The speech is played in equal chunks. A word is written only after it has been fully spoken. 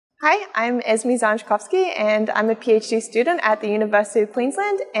Hi, I'm Esmi Zajaczkowski and I'm a PhD student at the University of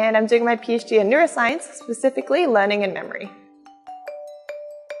Queensland, and I'm doing my PhD in neuroscience, specifically learning and memory.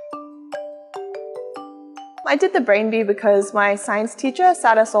 I did the Brain Bee because my science teacher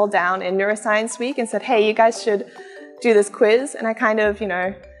sat us all down in Neuroscience Week and said, hey, you guys should do this quiz, and I kind of,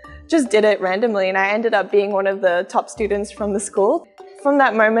 just did it randomly, and I ended up being one of the top students from the school. From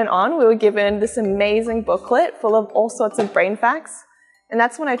that moment on, we were given this amazing booklet full of all sorts of brain facts. And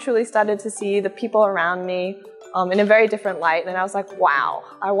that's when I truly started to see the people around me in a very different light. And I was like, wow,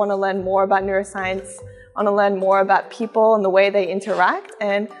 I want to learn more about neuroscience. I want to learn more about people and the way they interact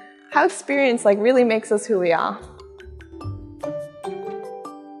and how experience really makes us who we are.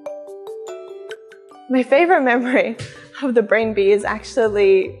 My favorite memory of the Brain Bee is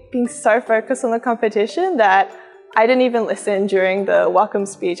actually being so focused on the competition that I didn't even listen during the welcome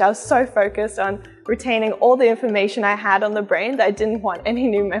speech. I was so focused on retaining all the information I had on the brain that I didn't want any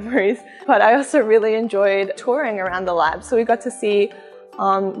new memories. But I also really enjoyed touring around the lab. So we got to see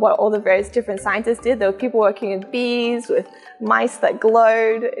what all the various different scientists did. There were people working with bees, with mice that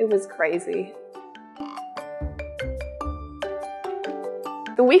glowed. It was crazy.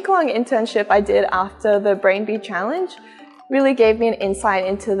 The week-long internship I did after the Brain Bee Challenge really gave me an insight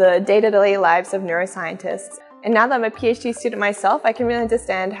into the day-to-day lives of neuroscientists. And now that I'm a PhD student myself, I can really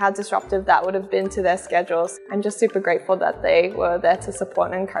understand how disruptive that would have been to their schedules. I'm just super grateful that they were there to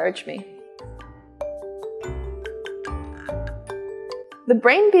support and encourage me. The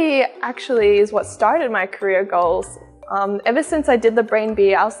Brain Bee actually is what started my career goals. Ever since I did the Brain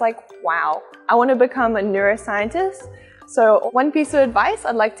Bee, I was like, wow, I want to become a neuroscientist. So one piece of advice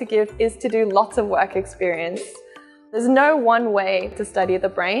I'd like to give is to do lots of work experience. There's no one way to study the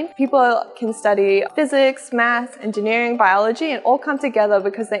brain. People can study physics, math, engineering, biology, and all come together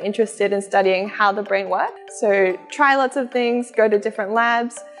because they're interested in studying how the brain works. So try lots of things, go to different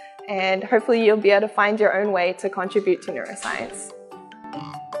labs, and hopefully you'll be able to find your own way to contribute to neuroscience.